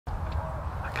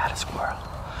got a squirrel.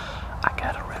 I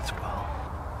got a red squirrel.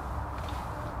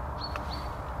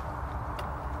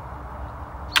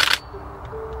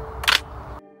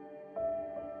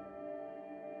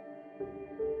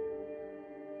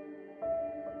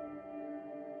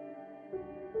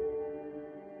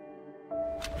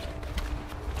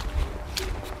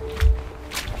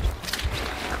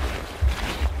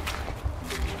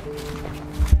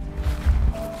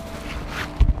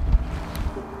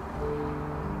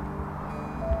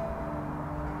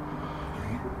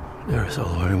 There is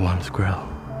already one squirrel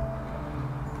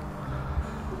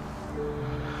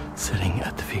sitting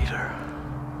at the feeder.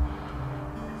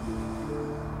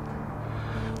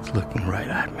 It's looking right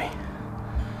at me.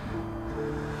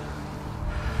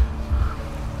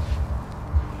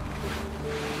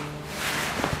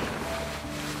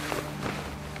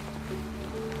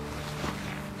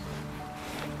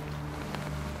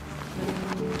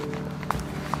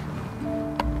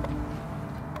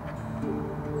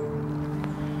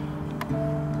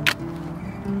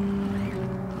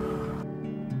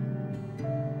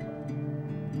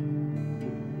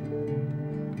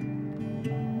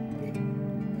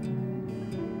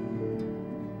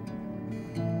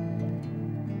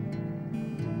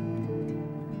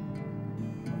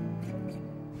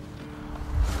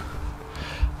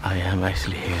 I am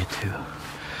actually here to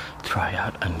try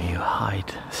out a new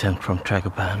hide sent from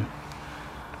Tragopan.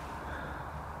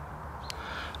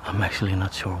 I'm actually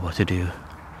not sure what to do.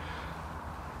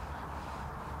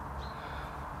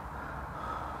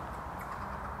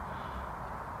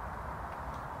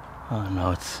 Oh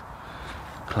no, it's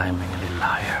climbing a little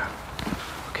higher.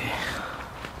 Okay.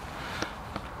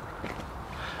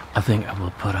 I think I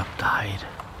will put up the hide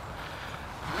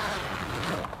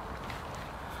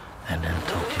and then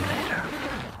talk to you later.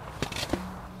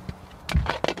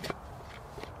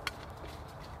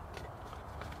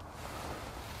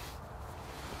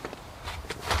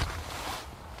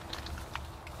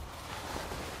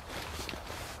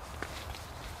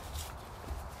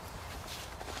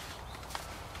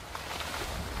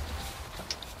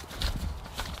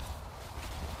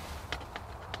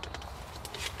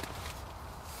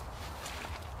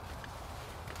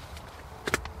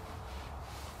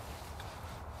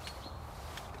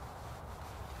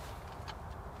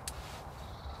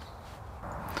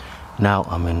 Now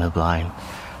I'm in the blind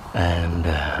and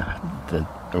the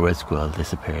red squirrel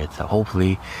disappeared, so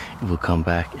hopefully it will come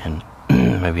back and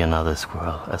maybe another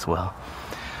squirrel as well.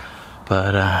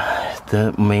 But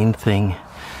the main thing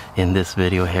in this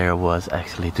video here was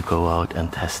actually to go out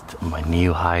and test my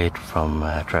new hide from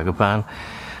Tragopan.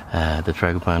 The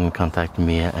Tragopan contacted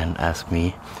me and asked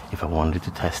me if I wanted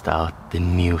to test out the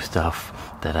new stuff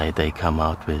that they come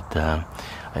out with,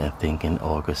 I think in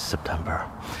August, September.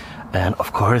 And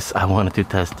of course I wanted to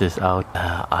test this out.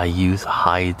 I use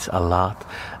hides a lot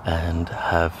and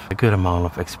have a good amount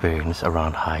of experience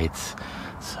around hides.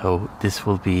 So this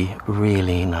will be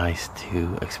really nice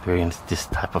to experience this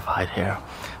type of hide here.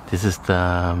 This is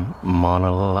the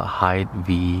monal hide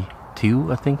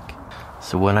V2, I think.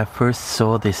 So when I first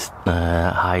saw this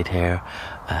hide here,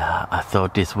 I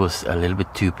thought this was a little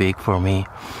bit too big for me.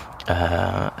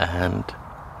 And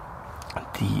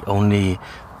the only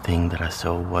thing that I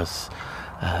saw was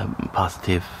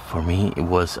positive for me. It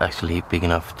was actually big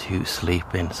enough to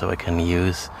sleep in, so I can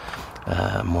use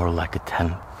more like a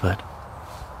tent. But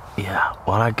yeah,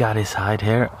 when I got his hide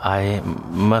here, I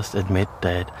must admit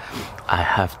that I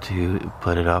have to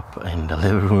put it up in the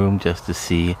living room just to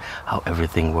see how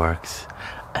everything works,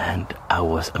 and I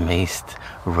was amazed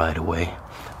right away.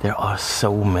 There are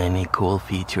so many cool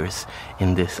features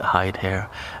in this hide here,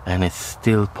 and it's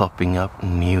still popping up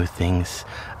new things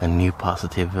and new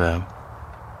positive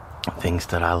things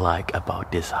that I like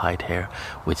about this hide here,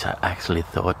 which I actually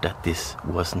thought that this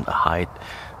wasn't a hide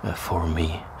for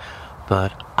me.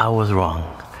 But I was wrong,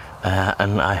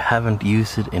 and I haven't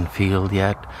used it in field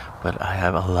yet, but I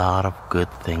have a lot of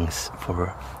good things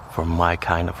for my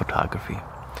kind of photography.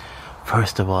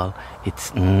 First of all,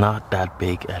 it's not that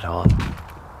big at all.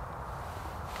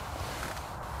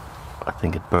 I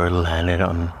think it bird landed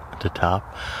on the top.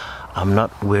 I'm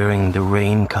not wearing the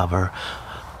rain cover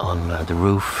on the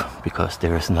roof because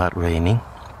there is not raining,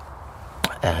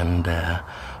 and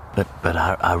but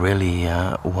I really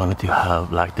wanted to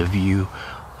have like the view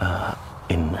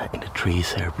in the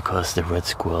trees here, because the red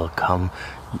squirrel come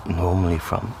normally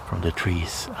from the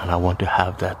trees, and I want to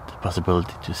have that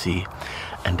possibility to see,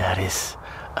 and that is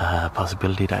a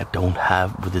possibility that I don't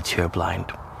have with the chair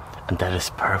blind, and that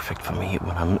is perfect for me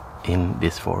when I'm in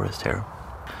this forest here.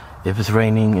 If it's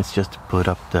raining, it's just to put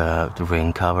up the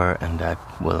rain cover, and that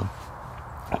will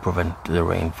prevent the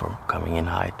rain from coming in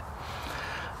hide.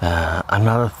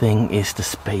 Another thing is the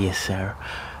space here,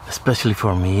 especially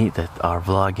for me that are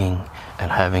vlogging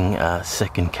and having a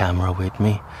second camera with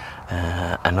me,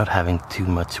 and not having too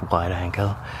much wide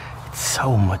angle. It's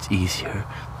so much easier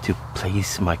to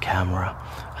place my camera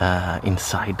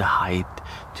inside the height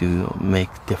to make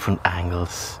different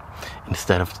angles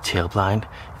instead of the tail blind.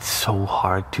 It's so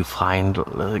hard to find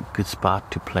a good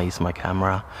spot to place my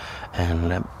camera,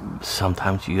 and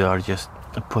sometimes you are just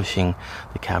pushing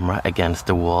the camera against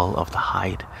the wall of the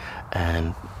height,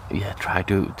 and yeah, try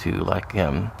to like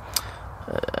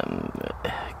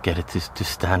get it to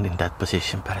stand in that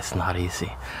position, but it's not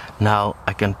easy. Now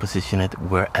I can position it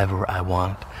wherever I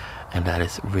want, and that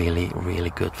is really, really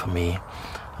good for me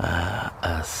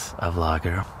as a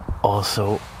vlogger.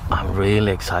 Also, I'm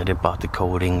really excited about the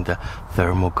coating, the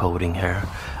thermal coating here.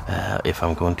 If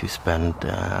I'm going to spend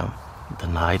the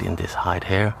night in this hide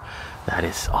here, that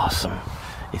is awesome.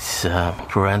 It's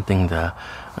preventing the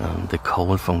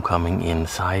cold from coming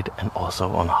inside, and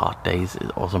also on hot days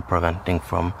it's also preventing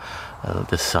from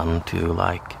the sun to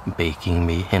like baking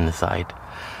me inside.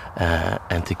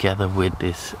 And together with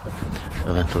this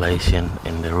ventilation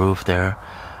in the roof there,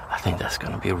 I think that's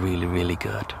gonna be really, really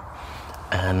good.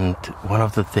 And one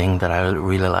of the things that I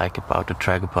really like about the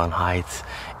Tragopan hides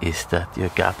is that you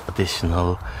got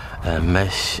additional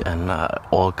mesh and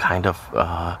all kind of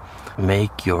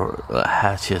make your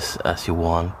hatches as you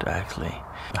want. Actually,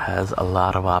 it has a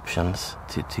lot of options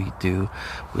to do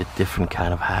with different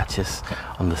kind of hatches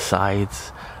on the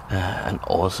sides and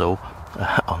also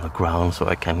on the ground, so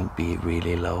I can be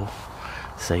really low.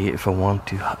 Say if I want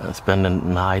to spend a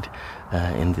night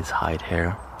in this hide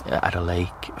here at a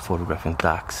lake photographing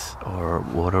ducks or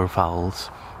waterfowls,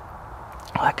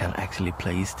 I can actually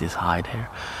place this hide here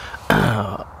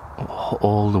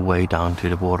all the way down to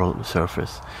the water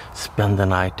surface, spend the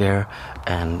night there,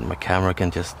 and my camera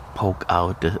can just poke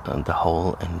out the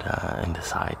hole in the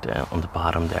side on the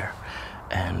bottom there,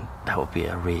 and that would be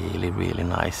a really, really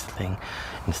nice thing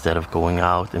instead of going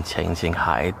out and changing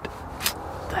height.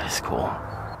 That is cool.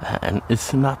 And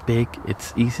it's not big,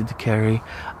 it's easy to carry,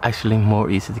 actually more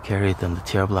easy to carry than the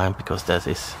chair blind, because that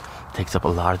takes up a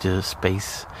larger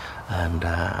space. And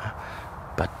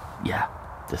but yeah,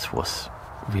 this was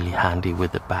really handy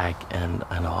with the bag and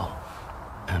all,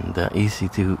 and easy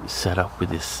to set up with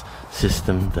this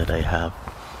system that I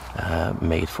have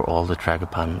made for all the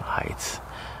Tragopan hides.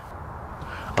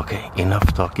 Okay,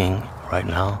 enough talking right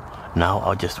now. Now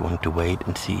I just want to wait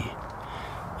and see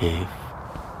if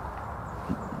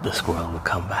the squirrel will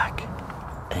come back,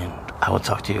 and I will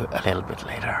talk to you a little bit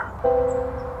later.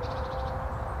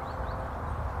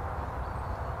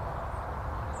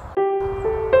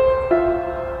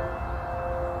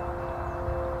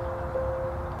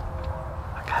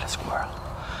 I got a squirrel.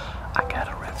 I got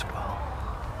a red squirrel.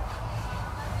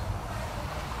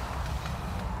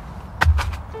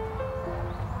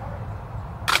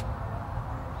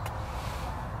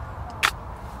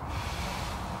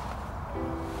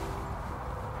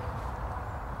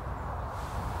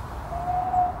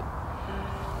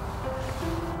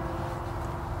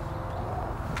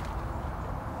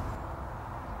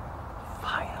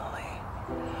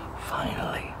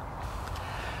 Finally,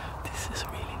 this is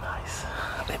really nice.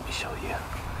 Let me show you.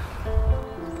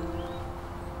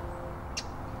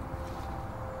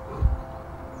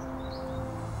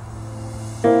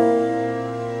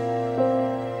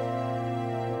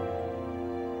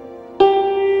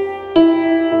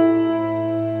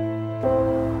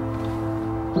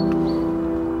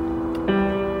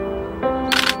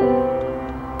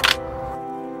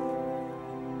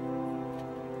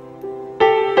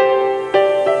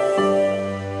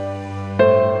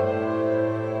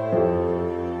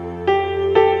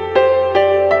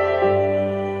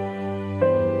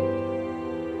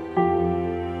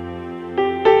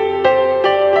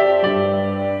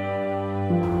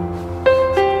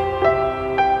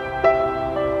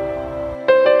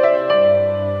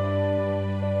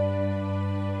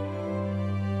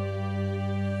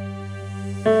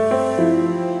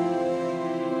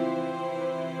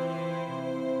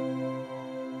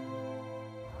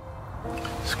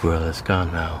 Squirrel is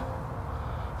gone now,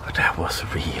 but that was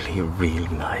really, really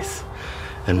nice.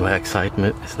 And my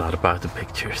excitement is not about the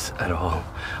pictures at all.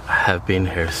 I have been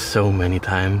here so many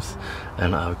times,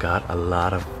 and I've got a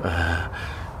lot of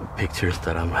pictures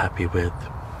that I'm happy with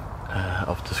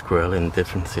of the squirrel in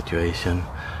different situations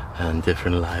and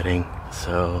different lighting.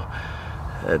 So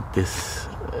this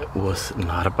was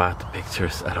not about the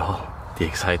pictures at all. The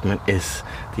excitement is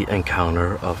the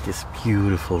encounter of this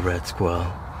beautiful red squirrel.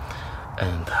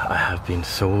 And I have been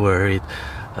so worried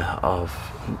of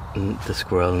the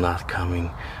squirrel not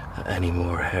coming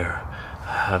anymore here.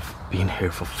 have been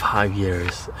here for 5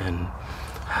 years and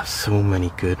have so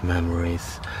many good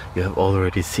memories. You have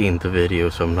already seen the video,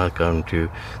 so I'm not going to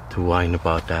whine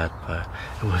about that, but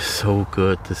it was so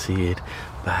good to see it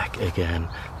back again,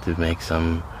 to make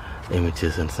some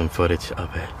images and some footage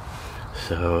of it.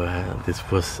 So this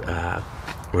was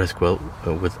red squirrel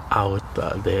without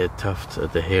the tufts,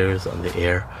 the hairs on the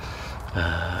ear.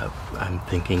 I'm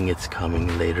thinking it's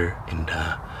coming later in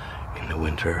the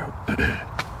winter.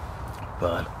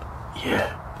 But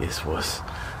yeah, this was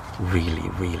really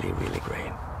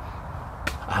great.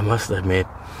 I must admit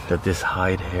that this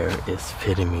hide here is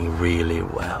fitting me really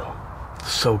well.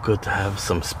 So good to have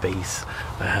some space.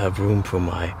 I have room for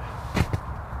my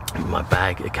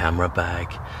bag, a camera bag.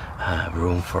 I have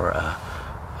room for a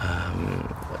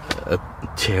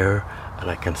chair, and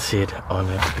I can sit on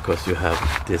it because you have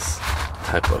this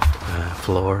type of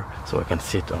floor, so I can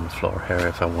sit on the floor here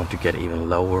if I want to get even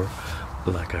lower,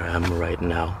 like I am right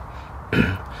now.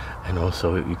 And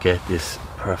also you get this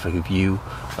perfect view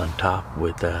on top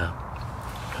with a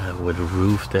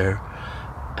roof there.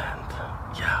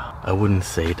 And yeah, I wouldn't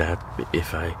say that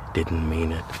if I didn't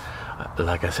mean it.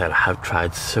 Like I said, I have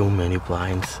tried so many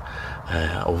blinds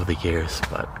over the years,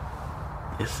 but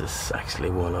this is actually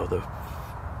one of the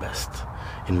best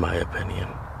in my opinion.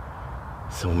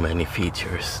 So many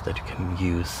features that you can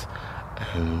use,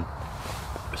 and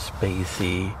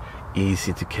spacey,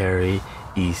 easy to carry,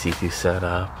 easy to set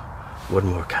up. What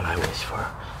more can I wish for?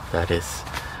 That is,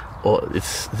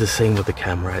 it's the same with the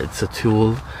camera. It's a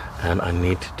tool, and I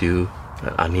need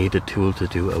a tool to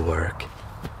do a work.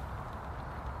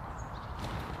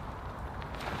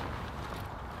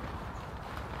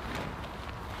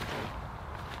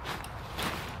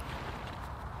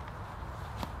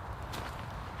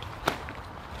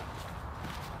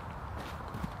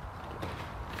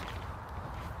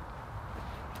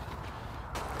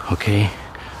 Okay,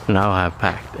 now I've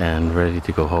packed and ready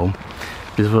to go home.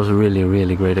 This was a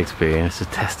really great experience,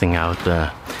 testing out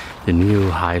the new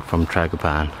hide from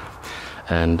Tragopan.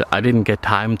 And I didn't get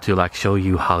time to like show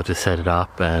you how to set it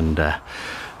up and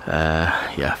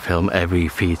yeah, film every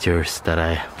features that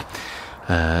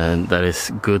that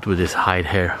is good with this hide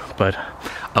here. But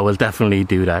I will definitely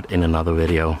do that in another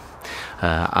video.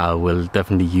 I will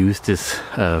definitely use this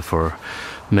for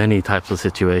many types of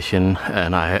situation,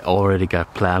 and I already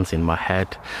got plans in my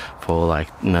head for like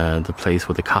the place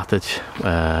with the cottage,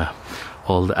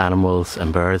 all the animals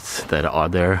and birds that are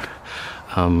there.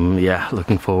 Yeah,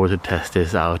 looking forward to test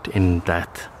this out in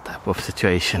that type of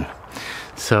situation.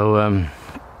 So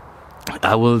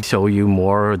I will show you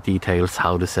more details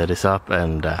how to set this up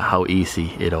and how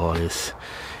easy it all is.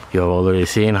 You've already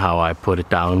seen how I put it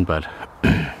down, but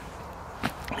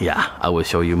yeah, I will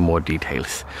show you more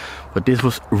details. But this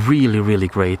was really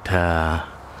great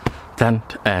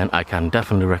tent, and I can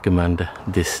definitely recommend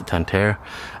this tent here.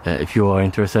 If you are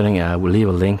interested, I will leave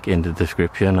a link in the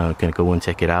description. You can go and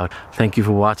check it out. Thank you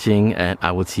for watching, and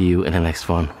I will see you in the next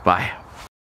one. Bye.